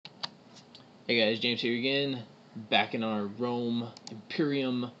Hey guys, James here again, back in our Rome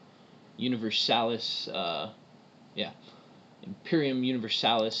Imperium Universalis, Imperium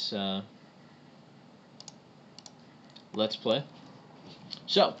Universalis Let's Play.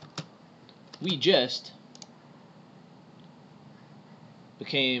 So, we just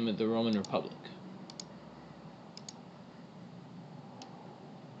became the Roman Republic.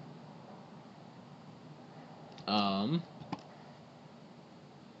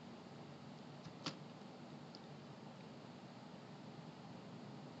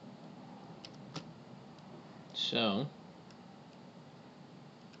 So,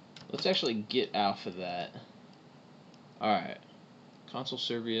 let's actually get off of that. Alright, Consul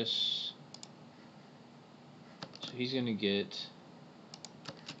Servius, so he's going to get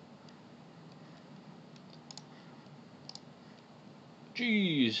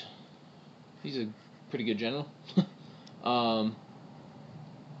jeez, he's a pretty good general. Can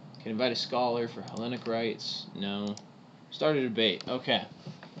invite a scholar for Hellenic rights. No. Start a debate. Okay.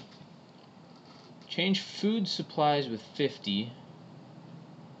 Change food supplies with 50.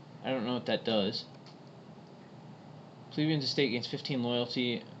 I don't know what that does. Plebeians estate gains 15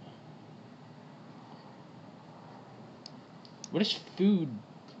 loyalty. What is food?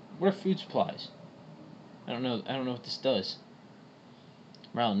 What are food supplies? I don't know what this does.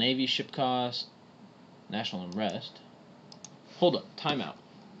 Morale Navy, ship cost, national unrest. Hold up, timeout.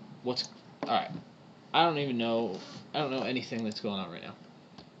 What's alright? I don't know anything that's going on right now.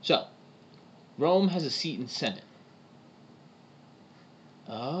 So, Rome has a seat in Senate.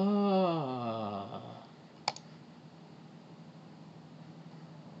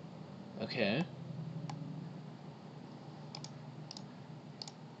 Okay.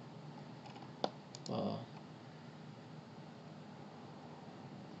 Well,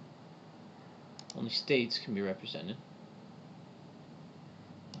 only states can be represented.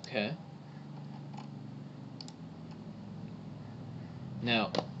 Okay.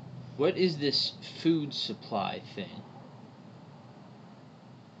 Now, what is this food supply thing?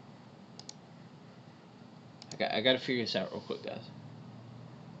 I gotta figure this out real quick, guys.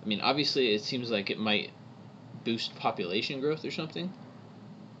 I mean, obviously, it seems like it might boost population growth or something.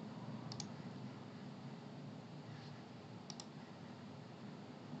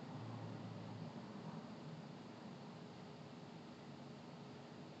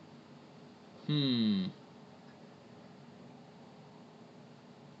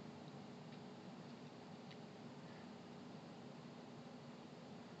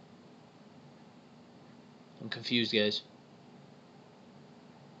 I'm confused, guys.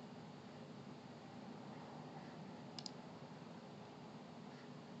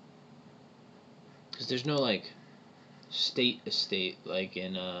 Because there's no, like, state estate, like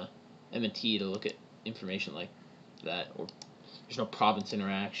in M&T to look at information like that. Or there's no province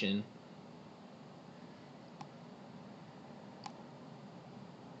interaction.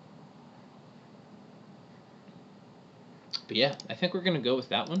 But yeah, I think we're going to go with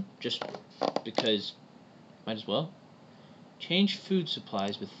that one, just because might as well. Change food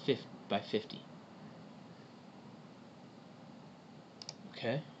supplies with by 50.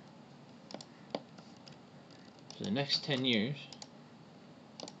 Okay. For the next 10 years,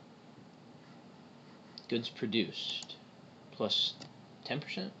 goods produced plus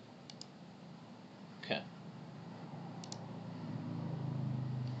 10%? Okay.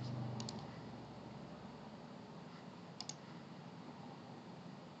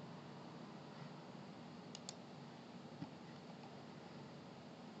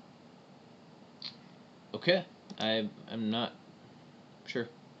 Okay, I'm not sure.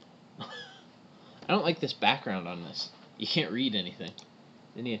 I don't like this background on this. You can't read anything.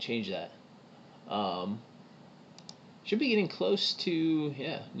 They need to change that. Should be getting close to,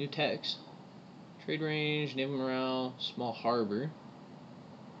 new text. Trade range, naval morale, small harbor.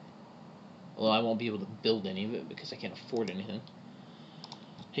 Although I won't be able to build any of it because I can't afford anything.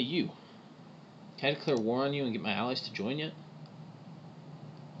 Hey, you. Can I declare war on you and get my allies to join yet?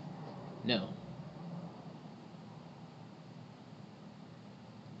 No.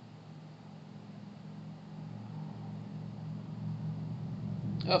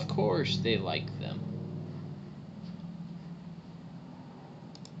 Of course they like them.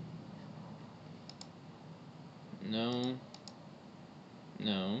 No.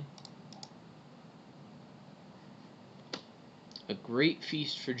 No. A great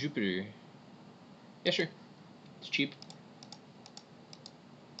feast for Jupiter. Yeah, sure. It's cheap.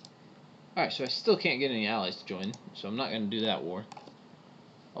 Alright, so I still can't get any allies to join, so I'm not going to do that war.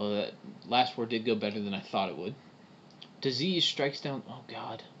 Although that last war did go better than I thought it would. Disease strikes down... Oh,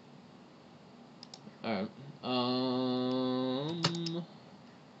 God. Alright.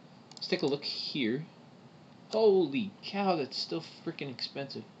 Let's take a look here. Holy cow, that's still freaking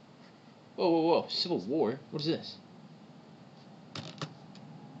expensive. Whoa, whoa, whoa. Civil War? What is this?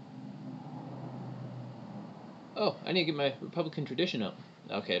 Oh, I need to get my Republican tradition up.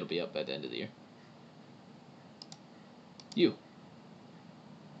 Okay, it'll be up by the end of the year. You.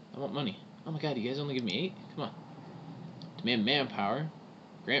 I want money. Oh my god, you guys only give me 8? Come on. Demand manpower.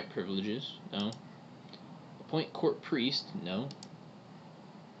 Grant privileges. No. Appoint court priest. No.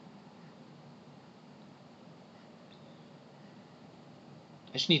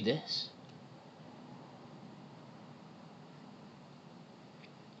 I just need this.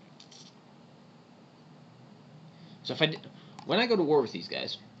 So if I when I go to war with these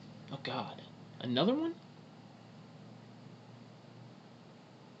guys, oh god, another one?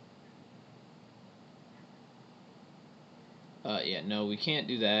 Yeah, no, we can't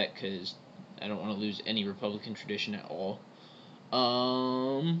do that because I don't want to lose any Republican tradition at all.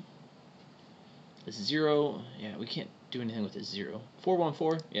 It's 0. Yeah, we can't do anything with this 0.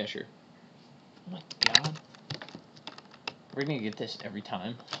 414. Yeah, sure. Oh my god, we're gonna get this every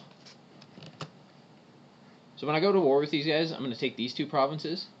time. So when I go to war with these guys, I'm gonna take these 2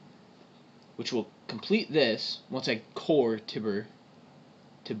 provinces, which will complete this once I core Tibur.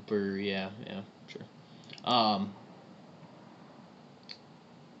 Yeah, sure.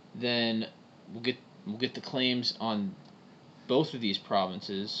 Then we'll get the claims on both of these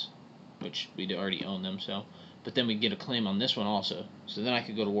provinces, which we already own them. So, but then we get a claim on this one also. So then I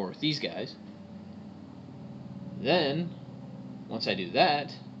could go to war with these guys. Then, once I do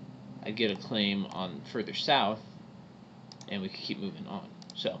that, I'd get a claim on further south, and we could keep moving on.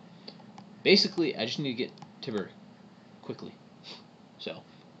 So, basically, I just need to get Tibur quickly. So.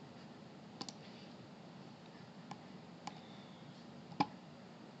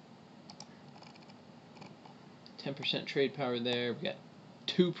 10% trade power there. We got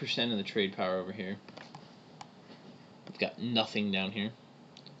 2% of the trade power over here. We've got nothing down here.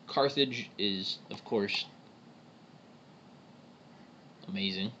 Carthage is, of course,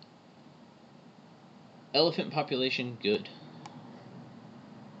 amazing. Elephant population, good.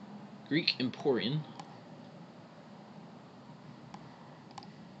 Greek Emporium.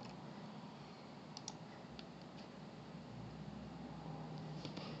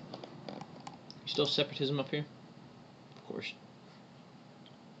 Still separatism up here? Of course.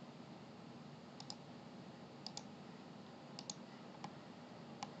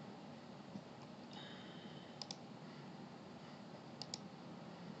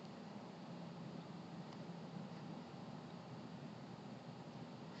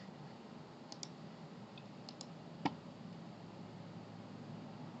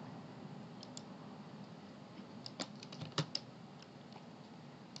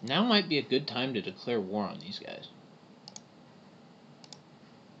 Now might be a good time to declare war on these guys.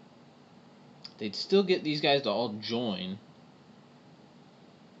 They'd still get these guys to all join.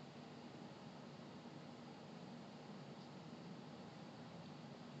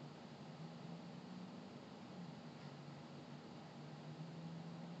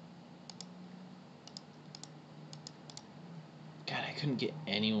 God, I couldn't get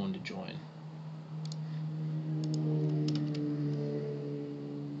anyone to join.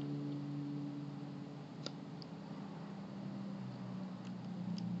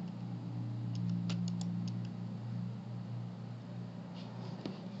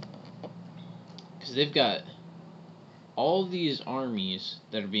 Because they've got all these armies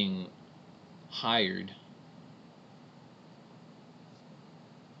that are being hired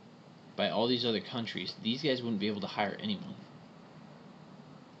by all these other countries. These guys wouldn't be able to hire anyone.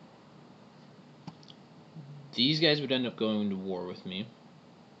 These guys would end up going to war with me.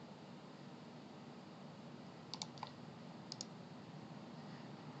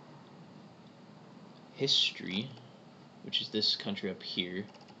 History, which is this country up here,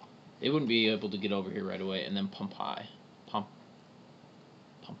 they wouldn't be able to get over here right away. And then Pompeii. Pompeii.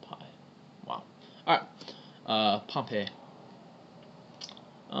 Wow. Alright. Pompeii.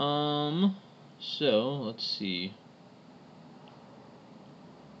 So, let's see.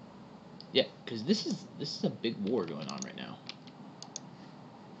 Yeah, because this is a big war going on right now.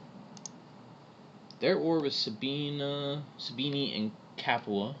 Their war was Sabini and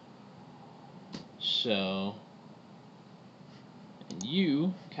Capua. So, and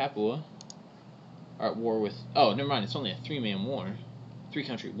you, Capua, are at war with... Oh, never mind. It's only a 3-man war.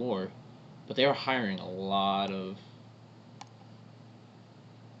 3-country war. But they are hiring a lot of...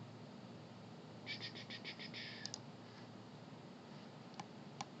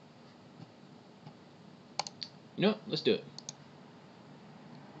 You know what? Let's do it.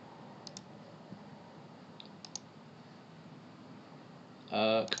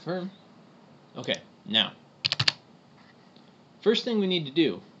 Confirm. Okay, now. First thing we need to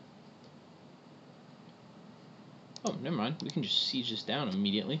do. Oh, never mind. We can just siege this down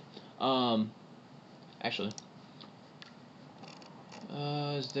immediately. Actually.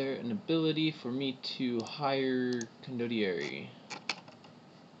 Is there an ability for me to hire Condottieri?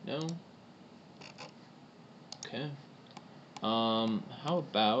 No? Okay. How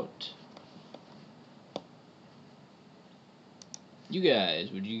about you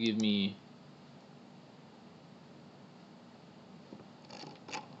guys? Would you give me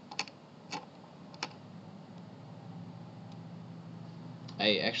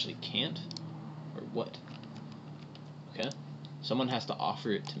I actually can't? Or what? Okay. Someone has to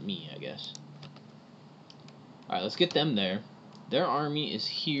offer it to me, I guess. Alright, let's get them there. Their army is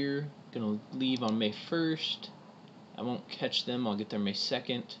here. Gonna leave on May 1st. I won't catch them. I'll get there May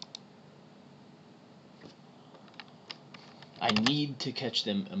 2nd. I need to catch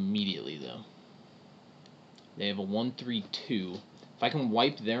them immediately, though. They have a 1-3-2. If I can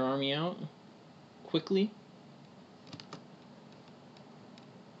wipe their army out quickly.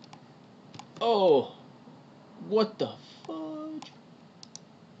 Oh! What the fudge?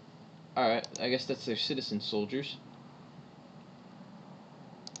 Alright, I guess that's their citizen soldiers.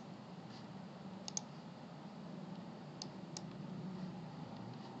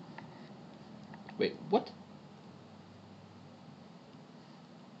 Wait, what?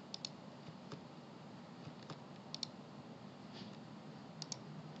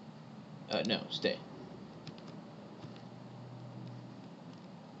 No, stay.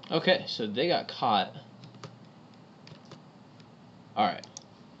 Okay, so they got caught. Alright.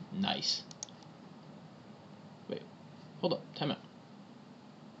 Nice. Wait, hold up, time out.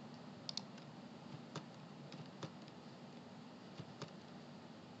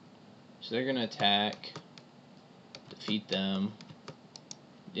 So they're gonna attack, defeat them.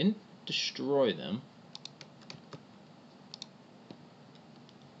 Didn't destroy them.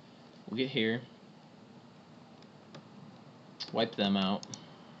 We'll get here, wipe them out.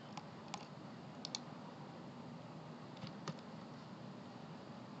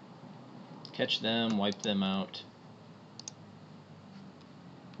 Catch them, wipe them out.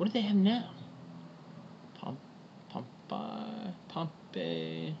 What do they have now?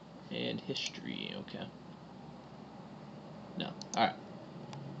 Pompey, and history. Okay. No. Alright.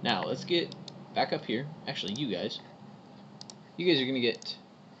 Now, let's get back up here. Actually, you guys. You guys are going to get...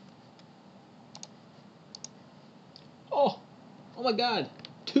 Oh! Oh my god!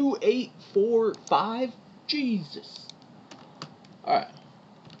 2, 8, 4, 5? Jesus! Alright.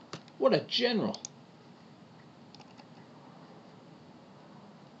 What a general!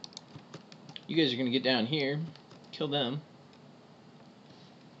 You guys are going to get down here. Kill them.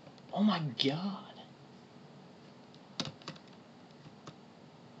 Oh my god!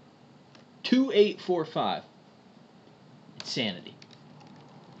 2, 8, 4, 5. Insanity.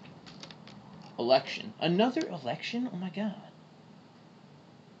 Election. Another election? Oh my god.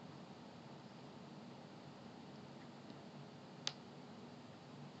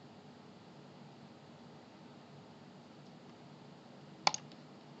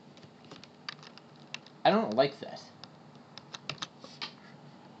 I don't like that.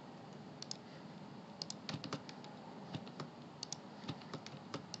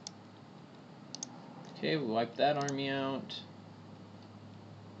 Okay, we wipe that army out.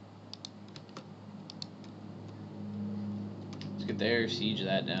 Let's get there, siege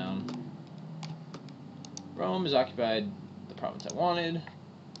that down. Rome has occupied the province I wanted.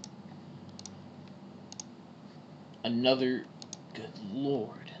 Another, good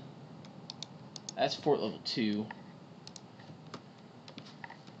lord. That's fort level 2.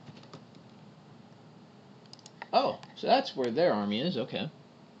 Oh, so that's where their army is, okay.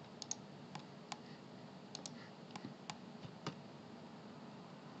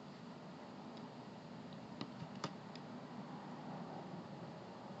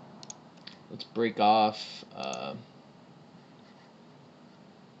 Let's break off the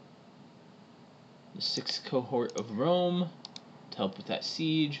 6th cohort of Rome to help with that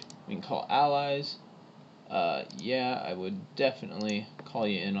siege. We can call allies. Yeah, I would definitely call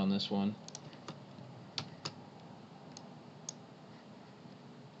you in on this one.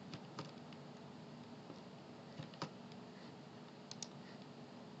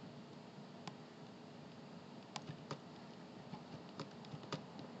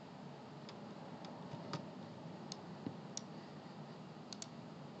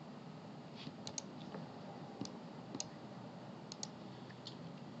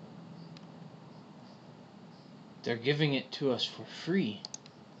 They're giving it to us for free.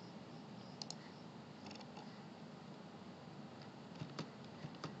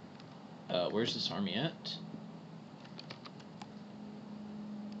 Where's this army at?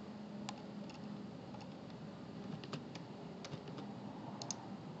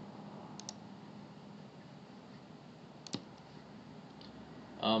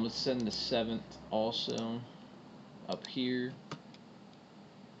 Let's send the 7th also up here.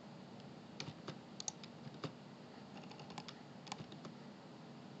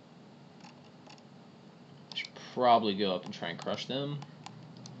 Should probably go up and try and crush them.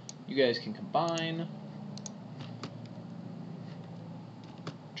 You guys can combine.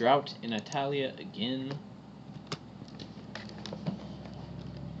 Drought in Italia again.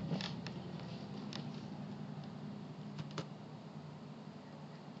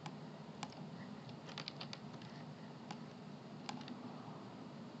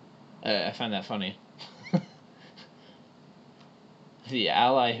 I find that funny. The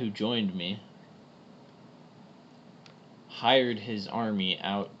ally who joined me hired his army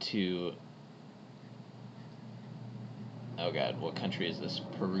out to... Oh god, what country is this?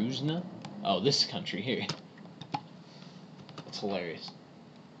 Perusna? Oh, this country here. That's hilarious.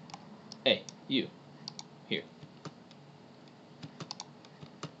 Hey, you. Here.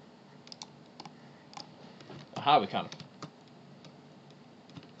 Aha, we caught him.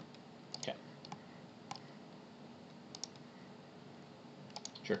 Okay.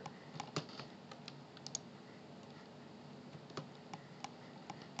 Sure.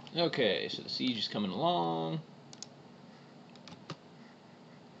 Okay, so the siege is coming along.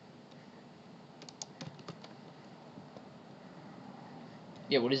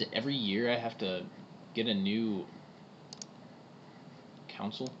 Yeah, what is it? Every year I have to get a new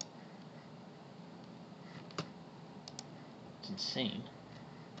council? It's insane.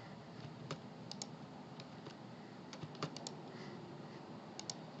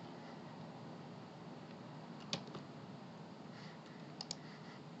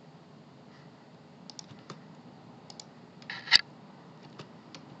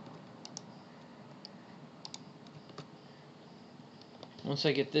 Once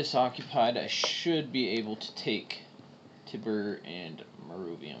I get this occupied, I should be able to take Tibur and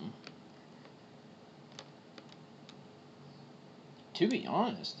Merovium. To be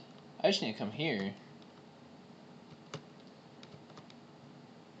honest, I just need to come here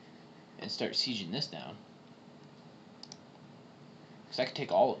and start sieging this down. Because I could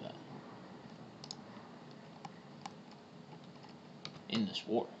take all of that in this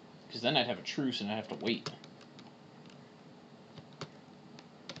war. Because then I'd have a truce and I'd have to wait.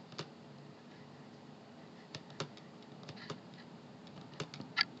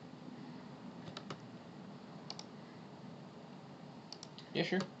 Yeah,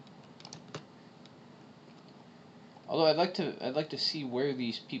 sure. Although I'd like to see where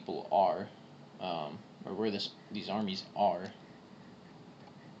these people are, or where these armies are.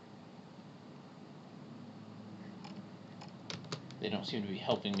 They don't seem to be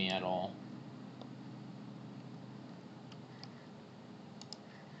helping me at all.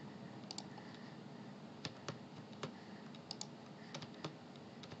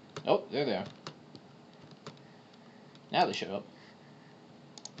 Oh, there they are. Now they show up.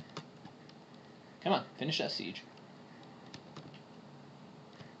 Come on, finish that siege.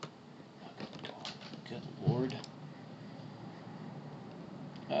 Good lord.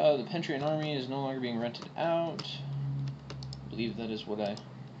 The Pentrian army is no longer being rented out. I believe that is what I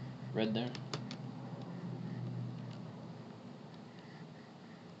read there.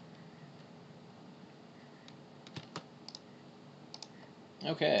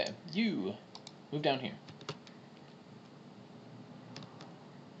 Okay, you move down here.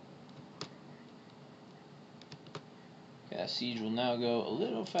 Okay, that siege will now go a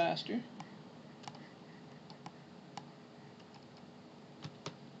little faster.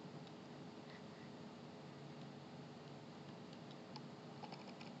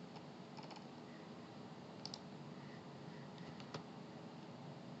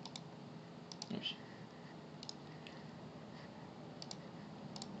 Oops.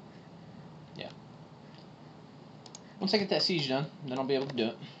 Yeah. Once I get that siege done, then I'll be able to do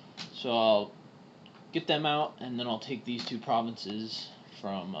it. So I'll get them out, and then I'll take these two provinces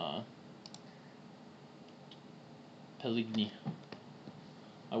from Peligny.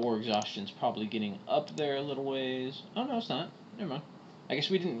 My war exhaustion's probably getting up there a little ways. Oh, no, it's not. Never mind. I guess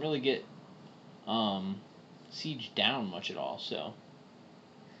we didn't really get siege down much at all, so.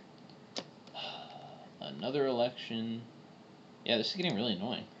 Another election. Yeah, this is getting really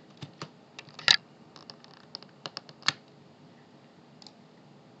annoying.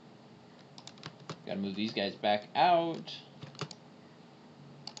 Gotta move these guys back out.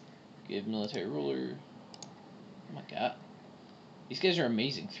 Give military ruler. Oh my god. These guys are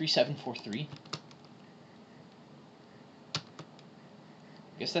amazing. 3743.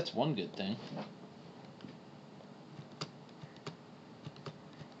 Guess that's one good thing.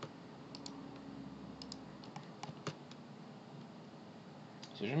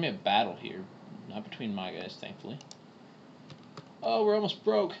 So there's gonna be a battle here, not between my guys, thankfully. Oh, we're almost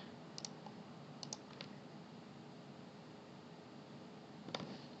broke.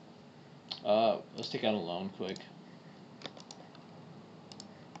 Let's take out a loan quick.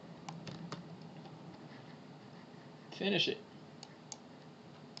 Finish it.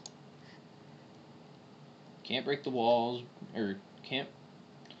 Can't break the walls, or can't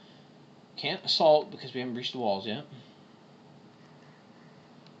assault because we haven't breached the walls yet.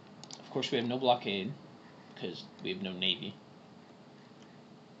 Of course, we have no blockade because we have no navy.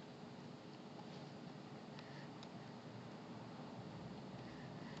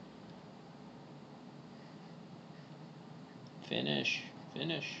 Finish.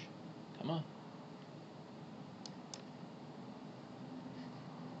 Come on.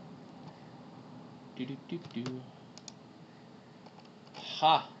 Do.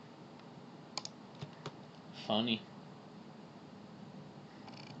 Ha. Funny.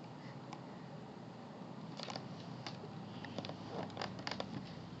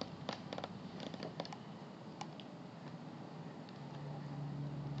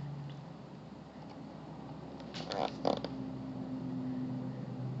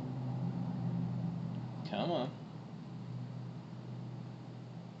 Come on.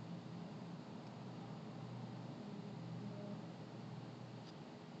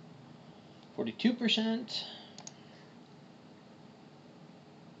 %.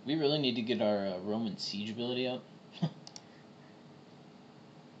 We really need to get our Roman siege ability up.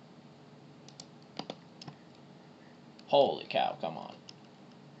 Holy cow, come on.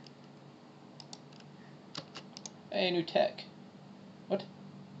 Hey, new tech. What?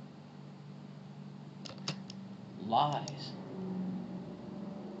 Lies.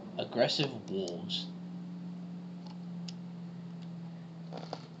 Aggressive wolves.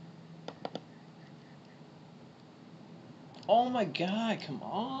 Oh my god, come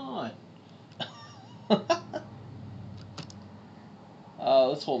on.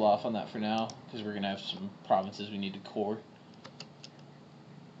 Let's hold off on that for now, because we're going to have some provinces we need to core.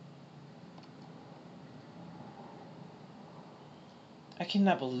 I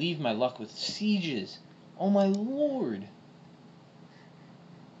cannot believe my luck with sieges. Oh my lord.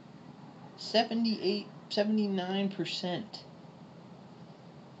 79%.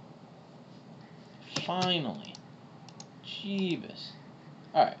 Finally. Jeebus.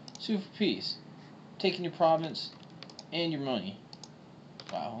 Alright, sue for peace. Taking your province and your money.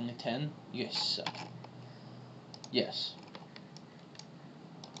 Wow, only 10? You guys suck. Yes.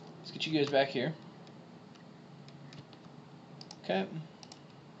 Let's get you guys back here. Okay.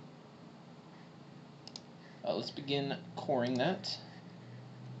 Let's begin coring that.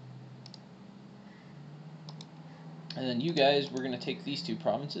 And then you guys, we're going to take these 2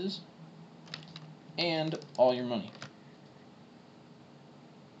 provinces and all your money.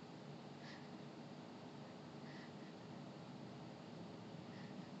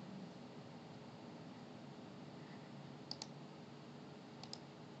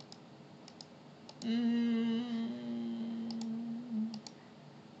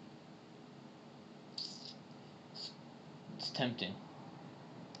 It's tempting.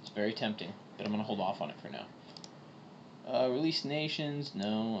 It's very tempting, but I'm going to hold off on it for now. Release nations,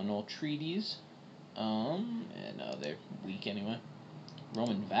 no. Annul treaties. No, they're weak anyway.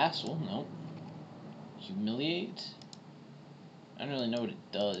 Roman vassal, no. Humiliate. I don't really know what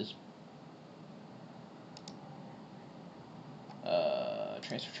it does.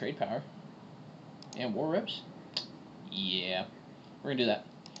 Transfer trade power. And war reps? Yeah. We're gonna do that.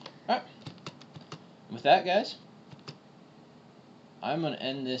 Alright. With that, guys, I'm gonna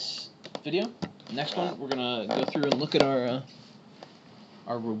end this video. Next one, we're gonna go through and look at our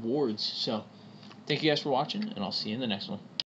rewards. So, thank you guys for watching, and I'll see you in the next one.